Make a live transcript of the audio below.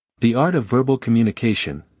The art of verbal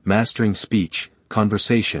communication, mastering speech,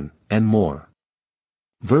 conversation, and more.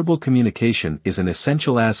 Verbal communication is an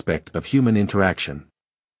essential aspect of human interaction.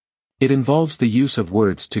 It involves the use of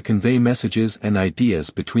words to convey messages and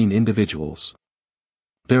ideas between individuals.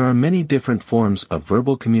 There are many different forms of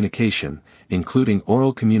verbal communication, including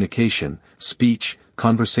oral communication, speech,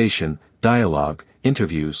 conversation, dialogue,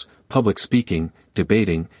 interviews, public speaking,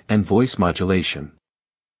 debating, and voice modulation.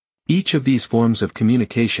 Each of these forms of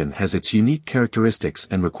communication has its unique characteristics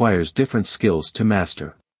and requires different skills to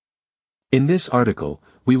master. In this article,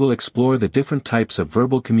 we will explore the different types of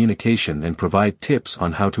verbal communication and provide tips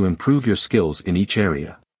on how to improve your skills in each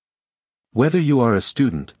area. Whether you are a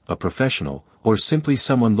student, a professional, or simply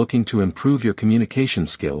someone looking to improve your communication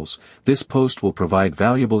skills, this post will provide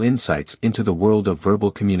valuable insights into the world of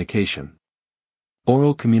verbal communication.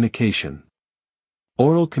 Oral communication.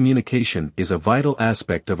 Oral communication is a vital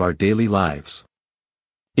aspect of our daily lives.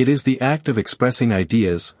 It is the act of expressing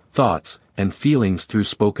ideas, thoughts, and feelings through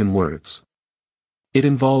spoken words. It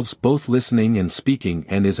involves both listening and speaking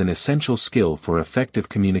and is an essential skill for effective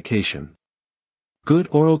communication. Good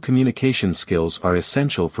oral communication skills are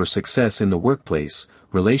essential for success in the workplace,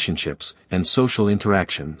 relationships, and social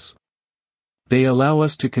interactions. They allow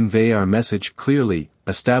us to convey our message clearly,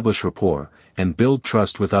 establish rapport, and build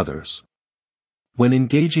trust with others. When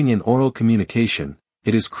engaging in oral communication,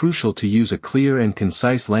 it is crucial to use a clear and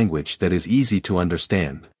concise language that is easy to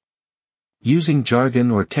understand. Using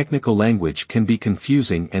jargon or technical language can be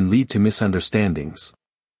confusing and lead to misunderstandings.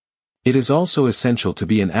 It is also essential to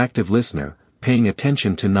be an active listener, paying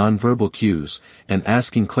attention to nonverbal cues, and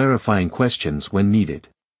asking clarifying questions when needed.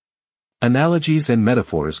 Analogies and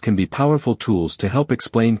metaphors can be powerful tools to help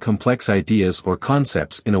explain complex ideas or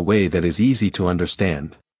concepts in a way that is easy to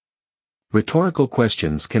understand. Rhetorical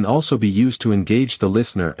questions can also be used to engage the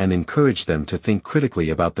listener and encourage them to think critically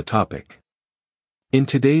about the topic. In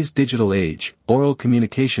today's digital age, oral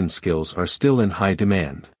communication skills are still in high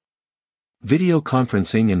demand. Video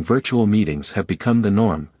conferencing and virtual meetings have become the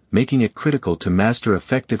norm, making it critical to master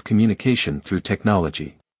effective communication through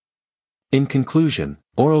technology. In conclusion,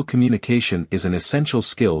 oral communication is an essential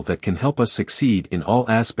skill that can help us succeed in all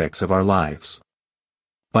aspects of our lives.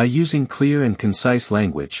 By using clear and concise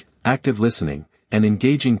language, active listening, and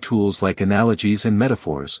engaging tools like analogies and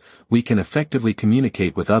metaphors, we can effectively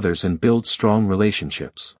communicate with others and build strong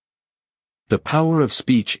relationships. The power of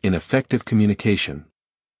speech in effective communication.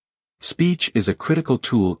 Speech is a critical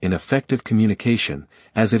tool in effective communication,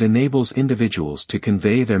 as it enables individuals to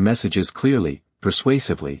convey their messages clearly,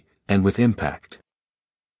 persuasively, and with impact.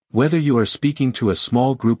 Whether you are speaking to a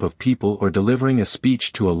small group of people or delivering a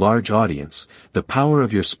speech to a large audience, the power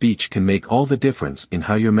of your speech can make all the difference in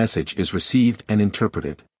how your message is received and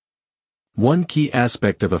interpreted. One key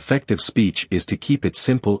aspect of effective speech is to keep it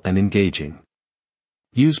simple and engaging.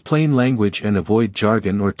 Use plain language and avoid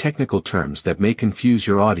jargon or technical terms that may confuse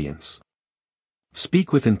your audience.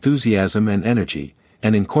 Speak with enthusiasm and energy,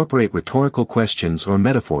 and incorporate rhetorical questions or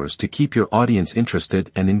metaphors to keep your audience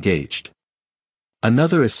interested and engaged.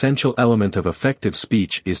 Another essential element of effective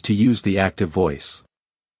speech is to use the active voice.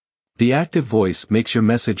 The active voice makes your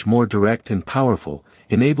message more direct and powerful,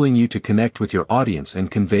 enabling you to connect with your audience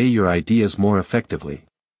and convey your ideas more effectively.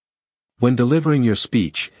 When delivering your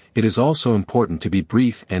speech, it is also important to be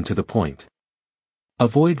brief and to the point.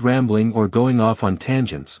 Avoid rambling or going off on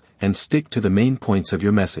tangents, and stick to the main points of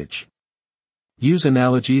your message. Use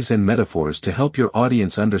analogies and metaphors to help your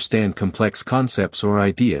audience understand complex concepts or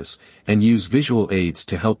ideas, and use visual aids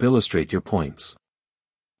to help illustrate your points.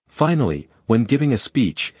 Finally, when giving a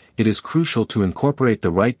speech, it is crucial to incorporate the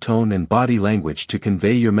right tone and body language to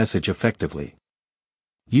convey your message effectively.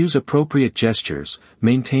 Use appropriate gestures,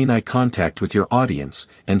 maintain eye contact with your audience,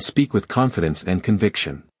 and speak with confidence and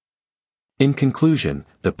conviction. In conclusion,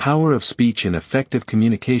 the power of speech in effective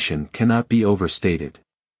communication cannot be overstated.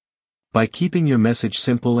 By keeping your message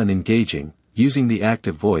simple and engaging, using the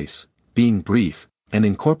active voice, being brief, and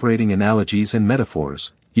incorporating analogies and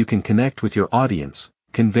metaphors, you can connect with your audience,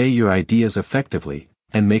 convey your ideas effectively,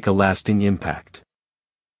 and make a lasting impact.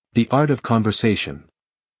 The art of conversation.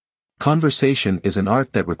 Conversation is an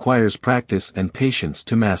art that requires practice and patience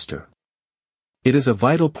to master. It is a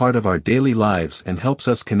vital part of our daily lives and helps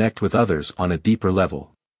us connect with others on a deeper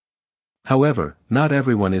level. However, not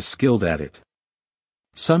everyone is skilled at it.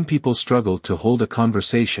 Some people struggle to hold a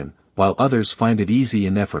conversation, while others find it easy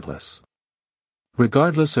and effortless.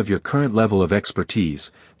 Regardless of your current level of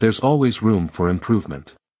expertise, there's always room for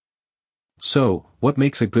improvement. So, what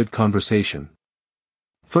makes a good conversation?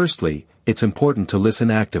 Firstly, it's important to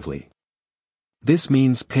listen actively. This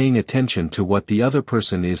means paying attention to what the other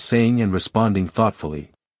person is saying and responding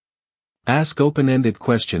thoughtfully. Ask open-ended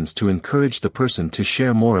questions to encourage the person to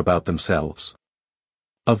share more about themselves.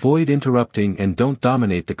 Avoid interrupting and don't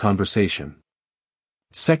dominate the conversation.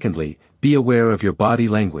 Secondly, be aware of your body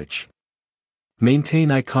language.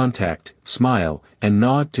 Maintain eye contact, smile, and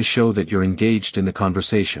nod to show that you're engaged in the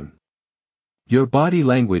conversation. Your body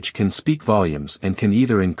language can speak volumes and can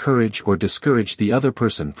either encourage or discourage the other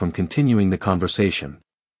person from continuing the conversation.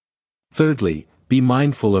 Thirdly, be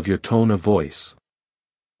mindful of your tone of voice.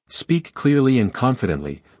 Speak clearly and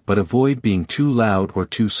confidently, but avoid being too loud or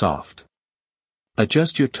too soft.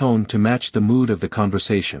 Adjust your tone to match the mood of the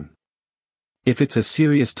conversation. If it's a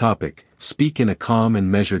serious topic, speak in a calm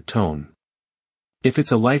and measured tone. If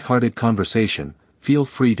it's a light-hearted conversation, feel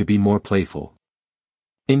free to be more playful.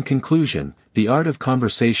 In conclusion, the art of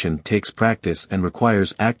conversation takes practice and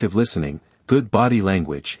requires active listening, good body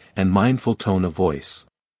language, and mindful tone of voice.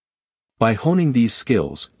 By honing these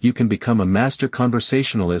skills, you can become a master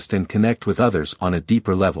conversationalist and connect with others on a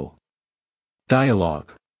deeper level.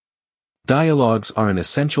 Dialogue. Dialogues are an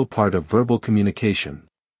essential part of verbal communication.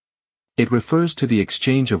 It refers to the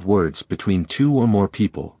exchange of words between two or more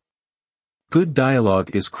people. Good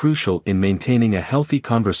dialogue is crucial in maintaining a healthy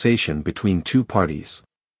conversation between two parties.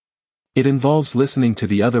 It involves listening to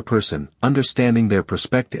the other person, understanding their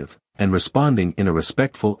perspective, and responding in a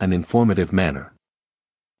respectful and informative manner.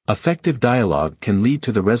 Effective dialogue can lead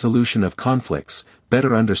to the resolution of conflicts,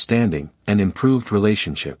 better understanding, and improved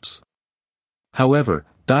relationships. However,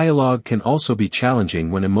 dialogue can also be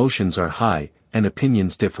challenging when emotions are high and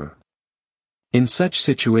opinions differ. In such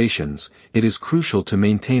situations, it is crucial to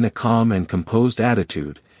maintain a calm and composed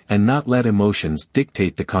attitude, and not let emotions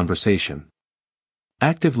dictate the conversation.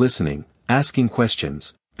 Active listening, asking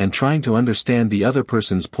questions, and trying to understand the other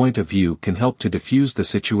person's point of view can help to diffuse the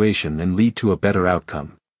situation and lead to a better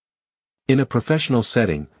outcome. In a professional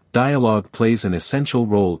setting, dialogue plays an essential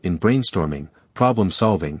role in brainstorming,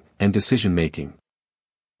 problem-solving, and decision-making.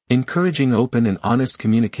 Encouraging open and honest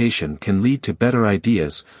communication can lead to better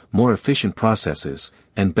ideas, more efficient processes,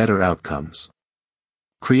 and better outcomes.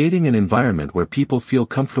 Creating an environment where people feel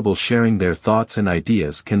comfortable sharing their thoughts and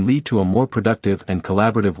ideas can lead to a more productive and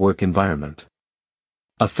collaborative work environment.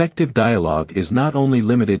 Effective dialogue is not only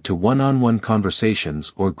limited to one-on-one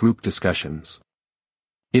conversations or group discussions.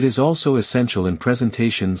 It is also essential in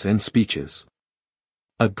presentations and speeches.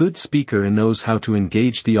 A good speaker knows how to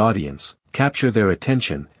engage the audience, capture their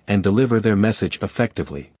attention, and deliver their message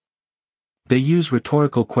effectively. They use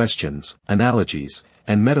rhetorical questions, analogies,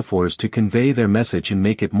 and metaphors to convey their message and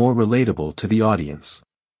make it more relatable to the audience.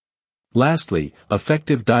 Lastly,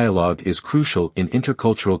 effective dialogue is crucial in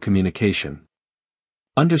intercultural communication.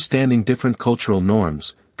 Understanding different cultural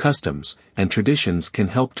norms, customs, and traditions can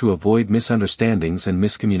help to avoid misunderstandings and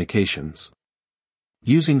miscommunications.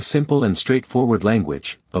 Using simple and straightforward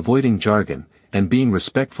language, avoiding jargon, and being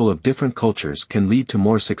respectful of different cultures can lead to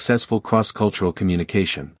more successful cross-cultural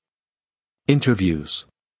communication. Interviews.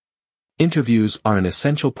 Interviews are an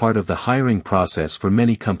essential part of the hiring process for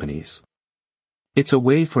many companies. It's a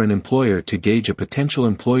way for an employer to gauge a potential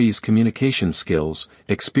employee's communication skills,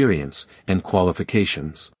 experience, and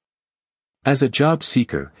qualifications. As a job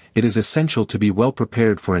seeker, it is essential to be well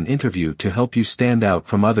prepared for an interview to help you stand out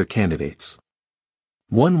from other candidates.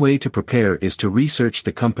 One way to prepare is to research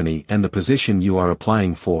the company and the position you are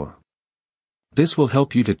applying for. This will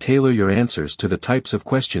help you to tailor your answers to the types of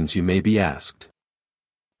questions you may be asked.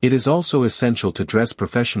 It is also essential to dress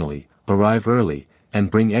professionally, arrive early, and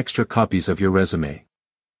bring extra copies of your resume.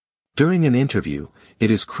 During an interview, it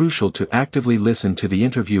is crucial to actively listen to the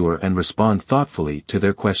interviewer and respond thoughtfully to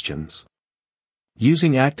their questions.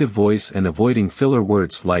 Using active voice and avoiding filler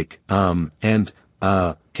words like, and,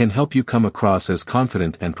 can help you come across as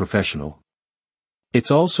confident and professional.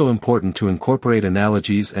 It's also important to incorporate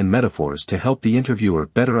analogies and metaphors to help the interviewer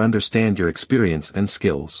better understand your experience and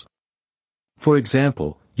skills. For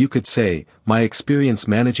example, you could say, "My experience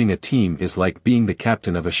managing a team is like being the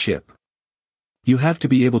captain of a ship." You have to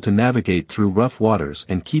be able to navigate through rough waters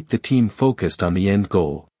and keep the team focused on the end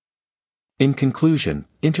goal. In conclusion,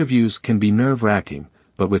 interviews can be nerve-wracking,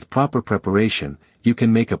 but with proper preparation, you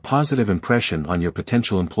can make a positive impression on your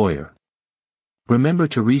potential employer. Remember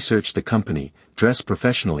to research the company, dress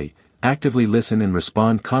professionally, actively listen and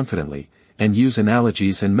respond confidently, and use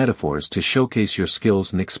analogies and metaphors to showcase your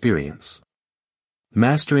skills and experience.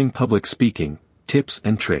 Mastering public speaking, tips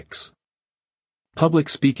and tricks. Public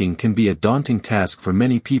speaking can be a daunting task for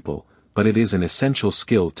many people, but it is an essential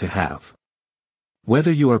skill to have.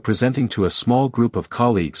 Whether you are presenting to a small group of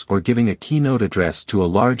colleagues or giving a keynote address to a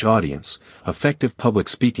large audience, effective public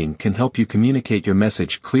speaking can help you communicate your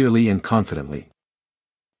message clearly and confidently.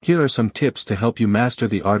 Here are some tips to help you master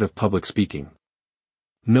the art of public speaking.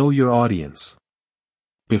 Know your audience.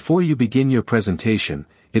 Before you begin your presentation,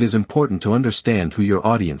 it is important to understand who your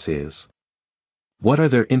audience is. What are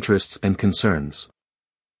their interests and concerns?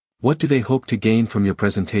 What do they hope to gain from your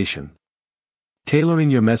presentation? Tailoring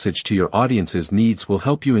your message to your audience's needs will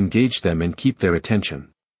help you engage them and keep their attention.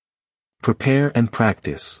 Prepare and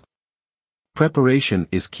practice. Preparation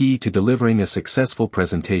is key to delivering a successful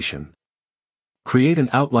presentation. Create an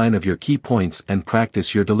outline of your key points and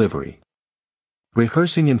practice your delivery.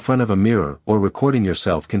 Rehearsing in front of a mirror or recording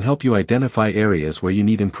yourself can help you identify areas where you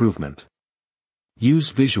need improvement.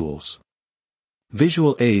 Use visuals.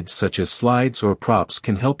 Visual aids such as slides or props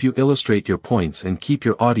can help you illustrate your points and keep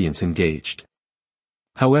your audience engaged.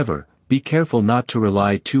 However, be careful not to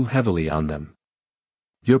rely too heavily on them.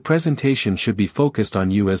 Your presentation should be focused on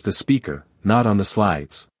you as the speaker, not on the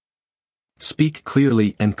slides. Speak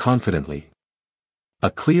clearly and confidently. A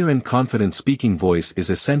clear and confident speaking voice is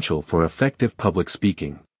essential for effective public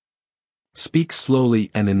speaking. Speak slowly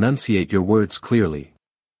and enunciate your words clearly.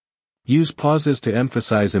 Use pauses to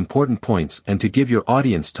emphasize important points and to give your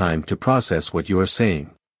audience time to process what you are saying.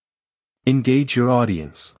 Engage your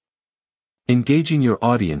audience. Engaging your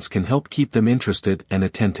audience can help keep them interested and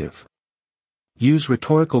attentive. Use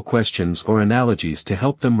rhetorical questions or analogies to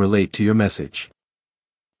help them relate to your message.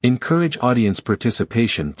 Encourage audience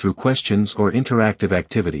participation through questions or interactive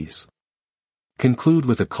activities. Conclude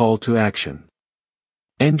with a call to action.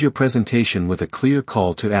 End your presentation with a clear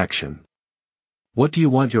call to action. What do you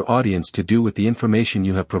want your audience to do with the information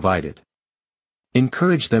you have provided?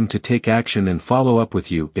 Encourage them to take action and follow up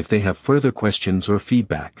with you if they have further questions or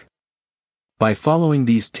feedback. By following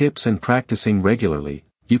these tips and practicing regularly,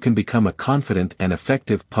 you can become a confident and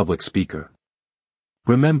effective public speaker.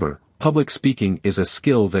 Remember, public speaking is a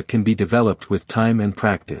skill that can be developed with time and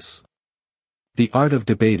practice. The art of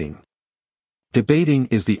debating. Debating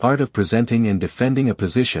is the art of presenting and defending a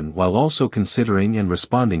position while also considering and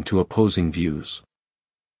responding to opposing views.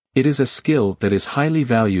 It is a skill that is highly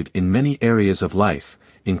valued in many areas of life,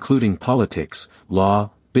 including politics, law,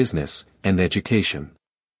 business, and education.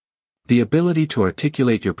 The ability to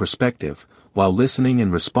articulate your perspective, while listening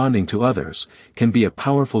and responding to others, can be a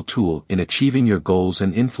powerful tool in achieving your goals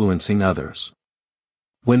and influencing others.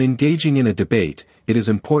 When engaging in a debate, it is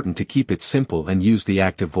important to keep it simple and use the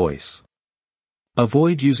active voice.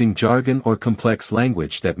 Avoid using jargon or complex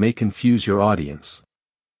language that may confuse your audience.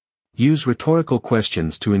 Use rhetorical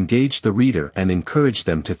questions to engage the reader and encourage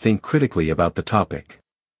them to think critically about the topic.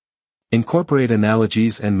 Incorporate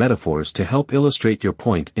analogies and metaphors to help illustrate your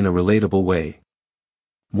point in a relatable way.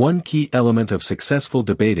 One key element of successful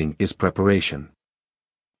debating is preparation.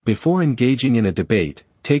 Before engaging in a debate,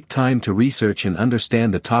 take time to research and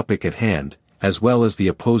understand the topic at hand, as well as the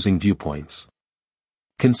opposing viewpoints.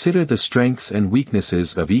 Consider the strengths and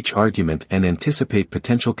weaknesses of each argument and anticipate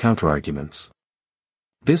potential counterarguments.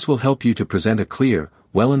 This will help you to present a clear,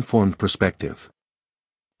 well-informed perspective.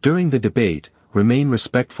 During the debate, remain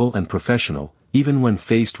respectful and professional, even when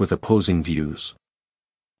faced with opposing views.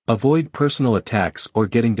 Avoid personal attacks or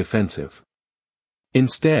getting defensive.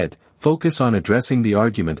 Instead, focus on addressing the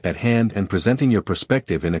argument at hand and presenting your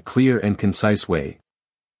perspective in a clear and concise way.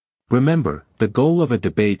 Remember, the goal of a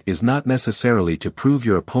debate is not necessarily to prove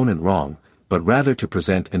your opponent wrong, but rather to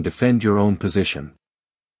present and defend your own position.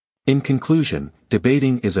 In conclusion,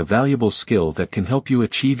 debating is a valuable skill that can help you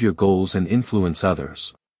achieve your goals and influence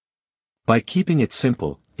others. By keeping it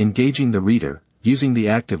simple, engaging the reader, using the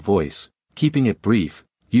active voice, keeping it brief,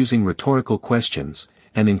 using rhetorical questions,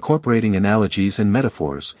 and incorporating analogies and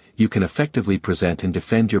metaphors, you can effectively present and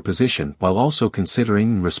defend your position while also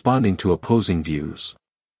considering and responding to opposing views.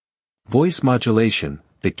 Voice modulation,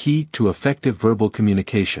 the key to effective verbal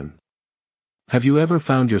communication. Have you ever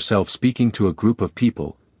found yourself speaking to a group of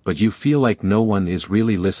people, but you feel like no one is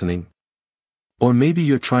really listening? Or maybe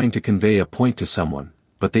you're trying to convey a point to someone,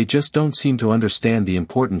 but they just don't seem to understand the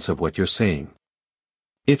importance of what you're saying.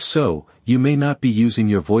 If so, you may not be using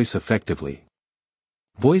your voice effectively.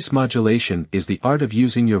 Voice modulation is the art of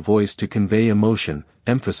using your voice to convey emotion,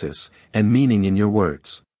 emphasis, and meaning in your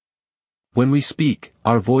words. When we speak,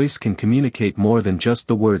 our voice can communicate more than just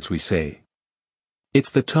the words we say.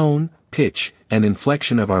 It's the tone, pitch, and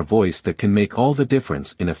inflection of our voice that can make all the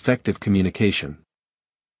difference in effective communication.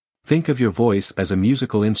 Think of your voice as a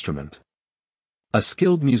musical instrument. A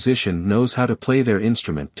skilled musician knows how to play their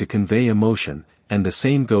instrument to convey emotion, and the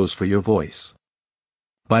same goes for your voice.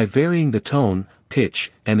 By varying the tone,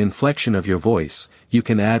 pitch, and inflection of your voice, you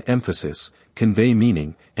can add emphasis, convey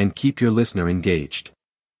meaning, and keep your listener engaged.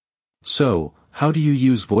 So, how do you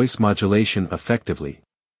use voice modulation effectively?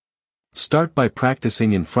 Start by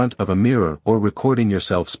practicing in front of a mirror or recording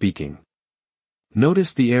yourself speaking.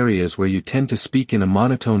 Notice the areas where you tend to speak in a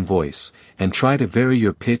monotone voice, and try to vary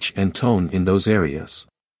your pitch and tone in those areas.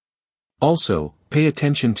 Also, pay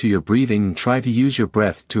attention to your breathing and try to use your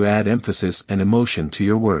breath to add emphasis and emotion to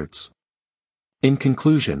your words. In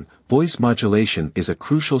conclusion, voice modulation is a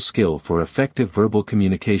crucial skill for effective verbal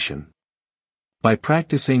communication. By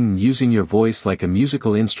practicing and using your voice like a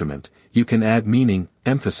musical instrument, you can add meaning,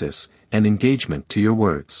 emphasis, and engagement to your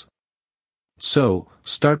words. So,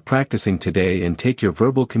 start practicing today and take your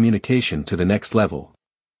verbal communication to the next level.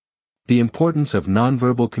 The importance of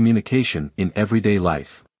nonverbal communication in everyday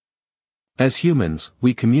life. As humans,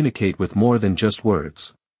 we communicate with more than just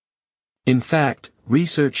words. In fact,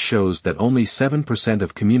 research shows that only 7%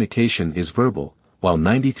 of communication is verbal, while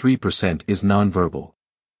 93% is nonverbal.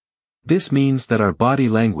 This means that our body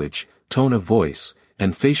language, tone of voice,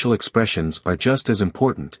 and facial expressions are just as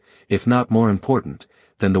important, if not more important,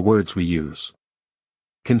 than the words we use.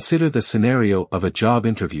 Consider the scenario of a job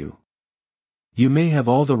interview. You may have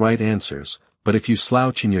all the right answers, but if you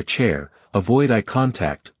slouch in your chair, avoid eye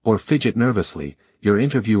contact, or fidget nervously, your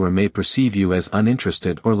interviewer may perceive you as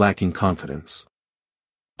uninterested or lacking confidence.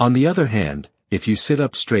 On the other hand, if you sit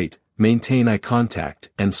up straight, maintain eye contact,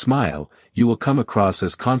 and smile, you will come across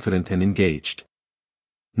as confident and engaged.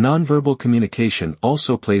 Nonverbal communication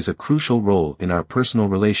also plays a crucial role in our personal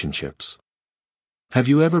relationships. Have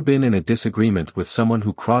you ever been in a disagreement with someone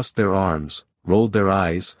who crossed their arms, rolled their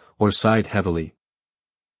eyes, or sighed heavily?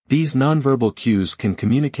 These nonverbal cues can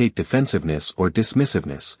communicate defensiveness or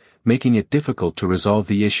dismissiveness, making it difficult to resolve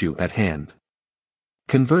the issue at hand.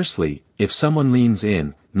 Conversely, if someone leans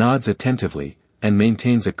in, nods attentively, and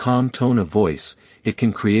maintains a calm tone of voice, it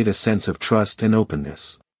can create a sense of trust and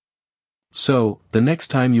openness. So, the next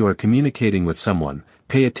time you are communicating with someone,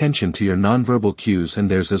 pay attention to your nonverbal cues and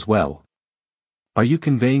theirs as well. Are you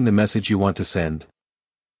conveying the message you want to send?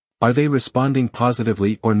 Are they responding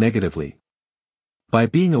positively or negatively? By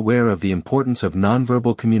being aware of the importance of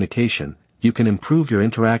nonverbal communication, you can improve your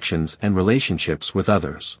interactions and relationships with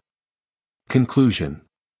others. Conclusion.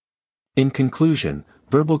 In conclusion,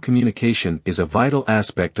 verbal communication is a vital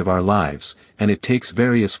aspect of our lives, and it takes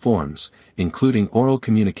various forms, including oral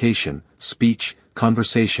communication, speech,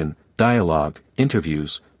 conversation, dialogue,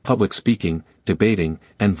 interviews, public speaking, debating,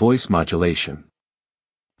 and voice modulation.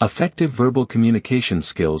 Effective verbal communication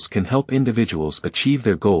skills can help individuals achieve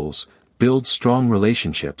their goals, build strong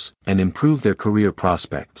relationships, and improve their career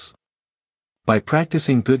prospects. By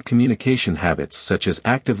practicing good communication habits such as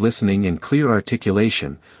active listening and clear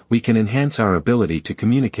articulation, we can enhance our ability to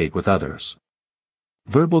communicate with others.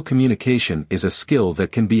 Verbal communication is a skill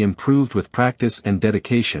that can be improved with practice and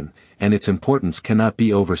dedication, and its importance cannot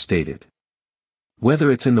be overstated.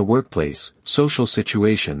 Whether it's in the workplace, social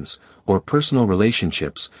situations, or personal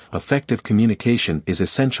relationships, effective communication is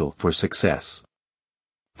essential for success.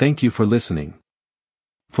 Thank you for listening.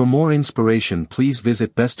 For more inspiration, please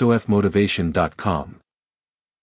visit bestofmotivation.com.